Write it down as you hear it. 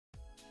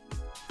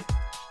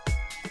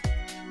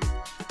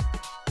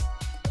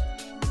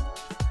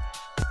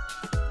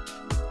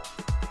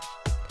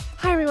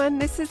everyone,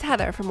 this is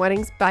Heather from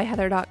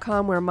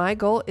weddingsbyheather.com, where my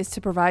goal is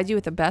to provide you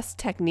with the best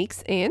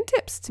techniques and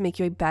tips to make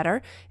you a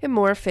better and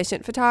more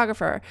efficient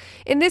photographer.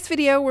 In this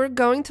video, we're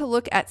going to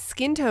look at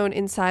skin tone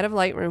inside of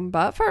Lightroom,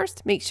 but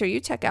first, make sure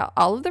you check out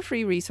all of the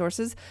free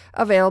resources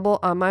available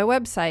on my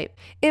website.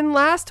 In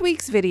last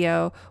week's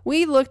video,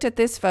 we looked at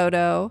this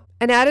photo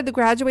and added the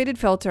graduated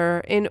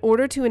filter in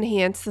order to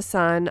enhance the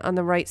sun on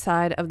the right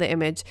side of the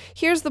image.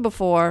 Here's the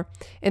before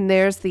and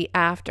there's the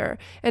after.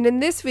 And in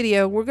this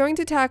video, we're going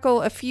to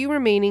tackle a few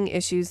remaining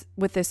issues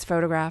with this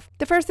photograph.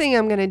 The first thing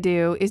I'm going to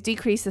do is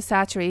decrease the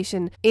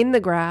saturation in the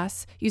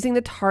grass using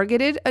the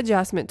targeted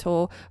adjustment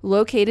tool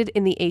located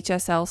in the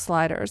HSL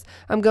sliders.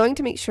 I'm going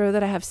to make sure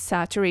that I have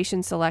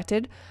saturation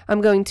selected.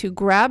 I'm going to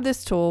grab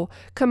this tool,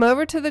 come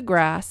over to the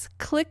grass,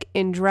 click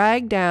and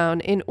drag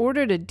down in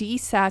order to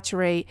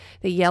desaturate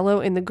the yellow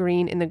and the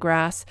green in the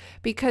grass,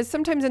 because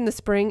sometimes in the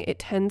spring it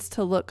tends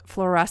to look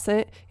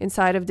fluorescent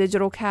inside of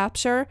digital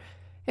capture,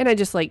 and I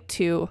just like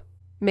to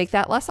make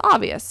that less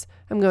obvious.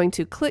 I'm going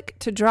to click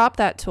to drop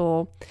that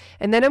tool,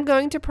 and then I'm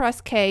going to press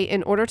K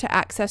in order to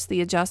access the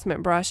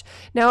adjustment brush.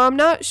 Now, I'm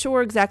not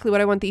sure exactly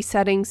what I want these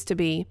settings to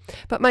be,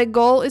 but my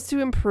goal is to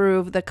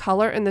improve the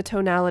color and the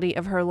tonality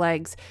of her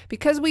legs.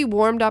 Because we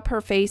warmed up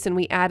her face and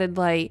we added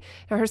light,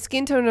 now her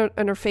skin tone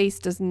on her face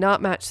does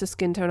not match the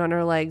skin tone on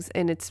her legs,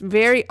 and it's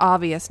very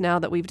obvious now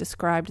that we've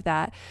described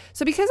that.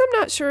 So because I'm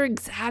not sure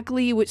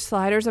exactly which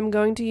sliders I'm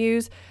going to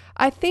use,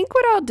 I think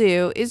what I'll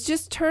do is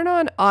just turn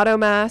on auto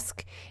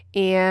mask,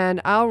 and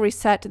I'll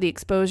reset the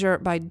exposure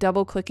by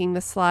double clicking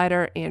the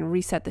slider and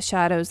reset the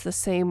shadows the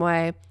same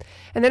way.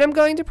 And then I'm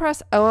going to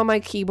press O on my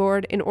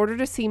keyboard in order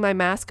to see my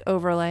mask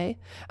overlay.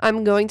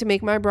 I'm going to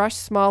make my brush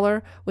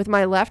smaller with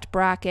my left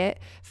bracket.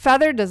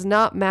 Feather does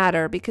not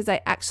matter because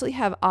I actually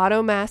have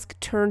auto mask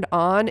turned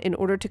on in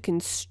order to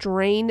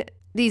constrain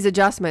these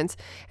adjustments,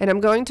 and I'm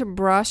going to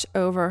brush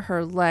over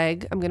her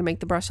leg. I'm going to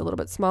make the brush a little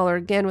bit smaller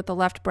again with the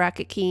left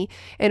bracket key,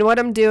 and what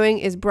I'm doing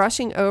is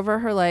brushing over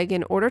her leg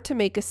in order to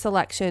make a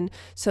selection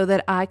so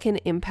that I can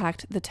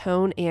impact the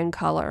tone and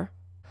color.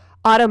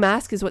 Auto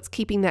mask is what's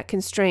keeping that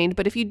constrained,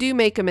 but if you do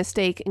make a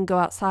mistake and go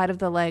outside of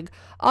the leg,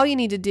 all you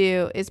need to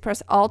do is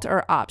press Alt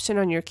or Option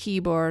on your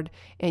keyboard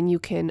and you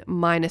can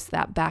minus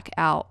that back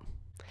out.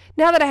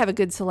 Now that I have a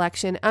good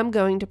selection, I'm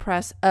going to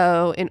press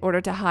O in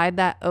order to hide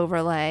that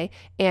overlay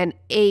and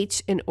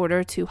H in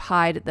order to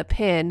hide the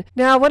pin.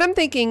 Now what I'm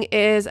thinking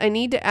is I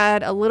need to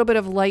add a little bit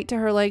of light to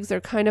her legs.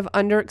 They're kind of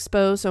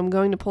underexposed, so I'm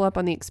going to pull up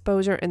on the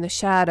exposure and the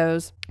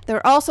shadows.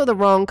 They're also the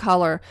wrong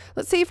color.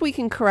 Let's see if we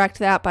can correct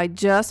that by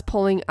just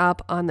pulling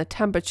up on the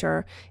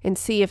temperature and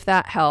see if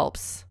that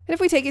helps. And if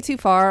we take it too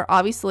far,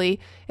 obviously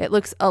it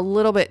looks a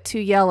little bit too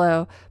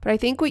yellow, but I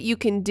think what you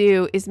can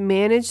do is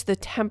manage the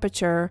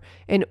temperature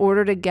in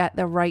order to get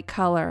the right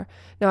color.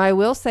 Now I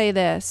will say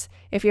this,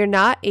 if you're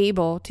not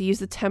able to use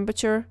the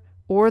temperature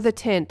or the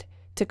tint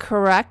to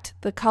correct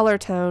the color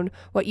tone,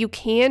 what you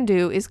can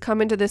do is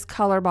come into this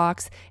color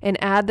box and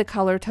add the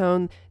color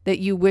tone that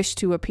you wish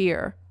to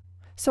appear.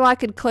 So I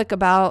could click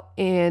about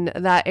in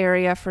that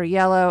area for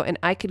yellow, and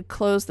I could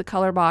close the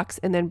color box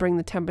and then bring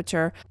the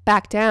temperature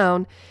back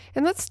down.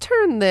 And let's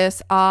turn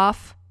this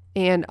off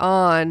and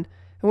on.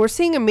 And we're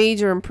seeing a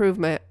major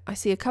improvement. I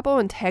see a couple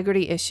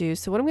integrity issues.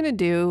 So what I'm going to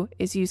do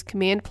is use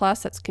Command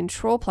plus, that's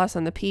Control plus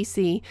on the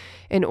PC,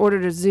 in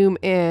order to zoom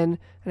in.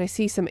 And I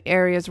see some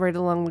areas right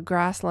along the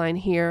grass line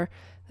here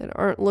that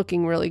aren't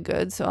looking really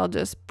good. So I'll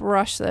just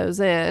brush those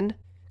in.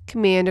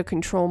 Command or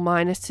Control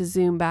minus to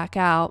zoom back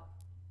out.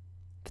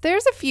 But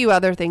there's a few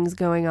other things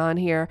going on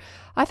here.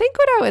 I think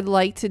what I would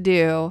like to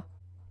do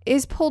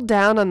is pull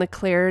down on the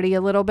clarity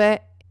a little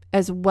bit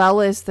as well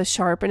as the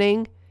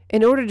sharpening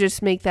in order to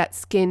just make that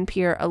skin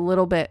appear a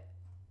little bit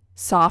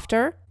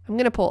softer. I'm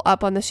going to pull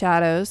up on the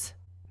shadows,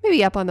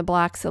 maybe up on the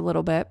blacks a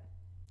little bit,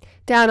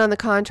 down on the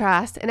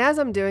contrast. And as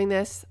I'm doing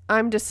this,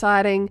 I'm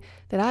deciding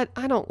that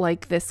I don't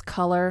like this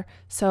color.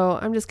 So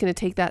I'm just going to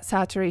take that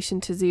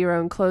saturation to 0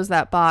 and close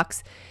that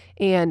box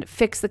and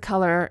fix the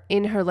color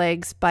in her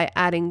legs by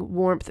adding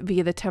warmth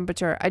via the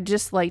temperature. I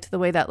just liked the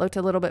way that looked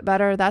a little bit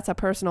better. That's a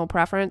personal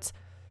preference.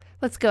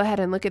 Let's go ahead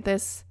and look at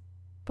this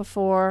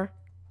before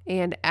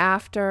and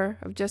after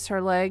of just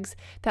her legs.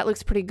 That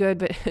looks pretty good,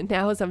 but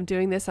now as I'm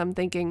doing this, I'm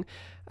thinking,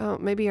 oh,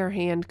 maybe her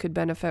hand could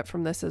benefit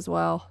from this as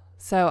well.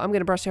 So I'm going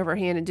to brush over her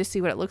hand and just see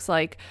what it looks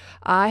like.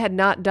 I had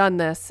not done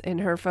this in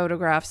her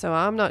photograph, so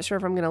I'm not sure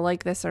if I'm going to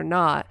like this or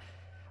not.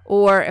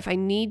 Or if I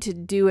need to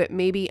do it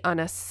maybe on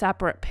a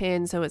separate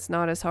pin so it's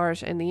not as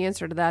harsh, and the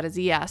answer to that is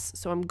yes.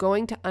 So I'm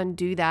going to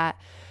undo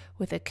that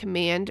with a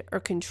Command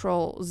or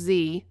Control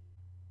Z,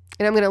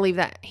 and I'm going to leave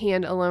that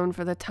hand alone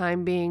for the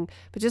time being.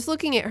 But just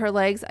looking at her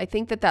legs, I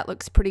think that that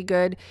looks pretty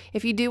good.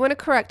 If you do want to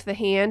correct the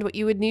hand, what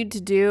you would need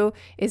to do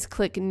is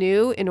click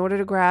New in order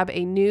to grab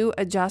a new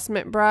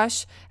adjustment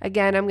brush.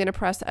 Again, I'm going to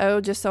press O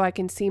just so I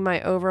can see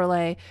my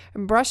overlay,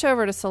 and brush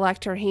over to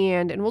select her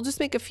hand, and we'll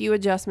just make a few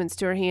adjustments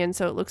to her hand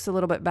so it looks a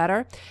little bit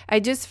better. I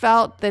just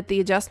felt that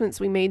the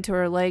adjustments we made to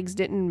her legs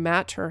didn't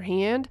match her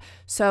hand,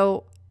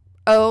 so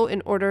O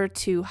in order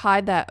to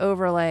hide that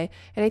overlay.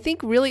 And I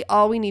think really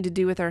all we need to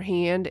do with our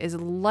hand is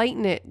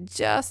lighten it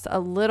just a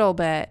little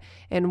bit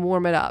and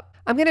warm it up.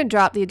 I'm going to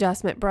drop the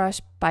adjustment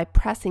brush by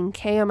pressing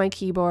K on my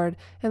keyboard,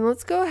 and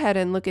let's go ahead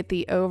and look at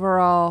the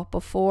overall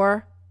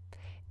before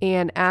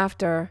and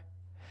after.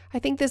 I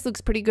think this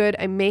looks pretty good.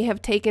 I may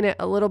have taken it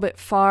a little bit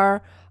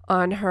far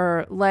on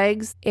her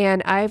legs,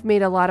 and I've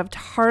made a lot of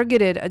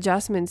targeted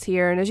adjustments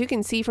here. And as you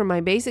can see from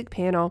my basic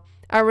panel,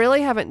 I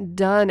really haven't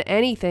done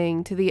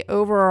anything to the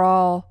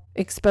overall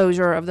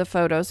exposure of the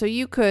photo. So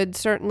you could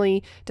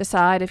certainly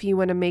decide if you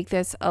want to make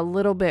this a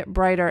little bit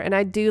brighter. And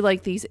I do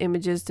like these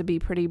images to be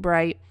pretty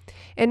bright,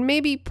 and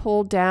maybe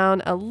pull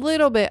down a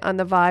little bit on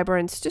the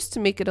vibrance just to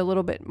make it a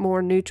little bit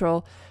more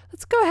neutral.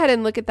 Let's go ahead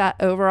and look at that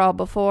overall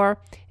before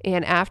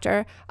and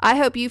after. I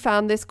hope you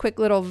found this quick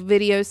little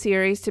video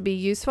series to be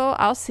useful.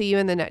 I'll see you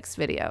in the next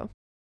video.